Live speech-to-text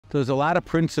So there's a lot of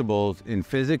principles in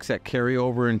physics that carry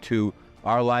over into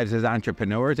our lives as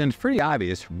entrepreneurs, and it's pretty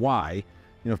obvious why.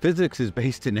 Physics is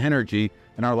based in energy,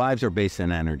 and our lives are based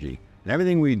in energy. And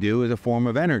everything we do is a form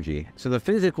of energy. So the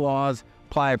physics laws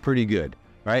apply pretty good,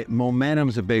 right?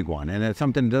 Momentum's a big one, and it's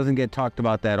something that doesn't get talked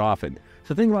about that often.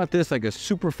 So think about this like a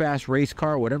super fast race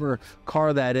car, whatever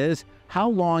car that is, how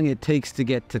long it takes to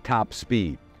get to top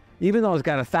speed. Even though it's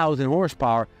got 1,000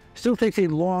 horsepower, still takes a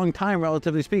long time,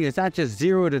 relatively speaking. It's not just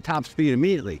 0 to top speed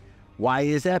immediately. Why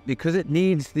is that? Because it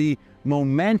needs the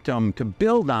momentum to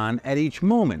build on at each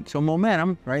moment. So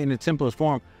momentum, right, in its simplest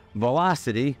form,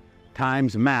 velocity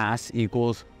times mass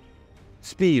equals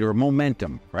speed or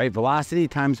momentum, right? Velocity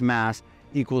times mass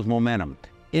equals momentum.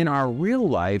 In our real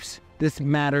lives, this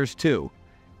matters too.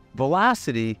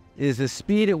 Velocity is the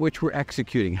speed at which we're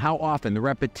executing, how often, the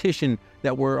repetition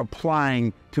that we're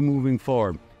applying to moving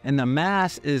forward. And the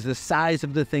mass is the size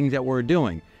of the things that we're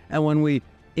doing. And when we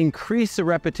increase the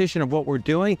repetition of what we're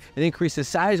doing and increase the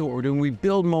size of what we're doing, we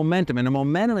build momentum. And the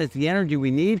momentum is the energy we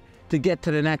need to get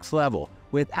to the next level.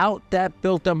 Without that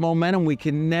built-up momentum, we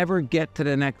can never get to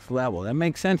the next level. That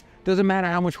makes sense? Doesn't matter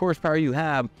how much horsepower you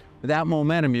have, without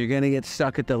momentum, you're going to get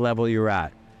stuck at the level you're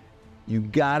at. You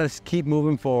got to keep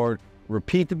moving forward,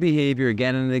 repeat the behavior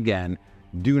again and again.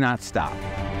 Do not stop.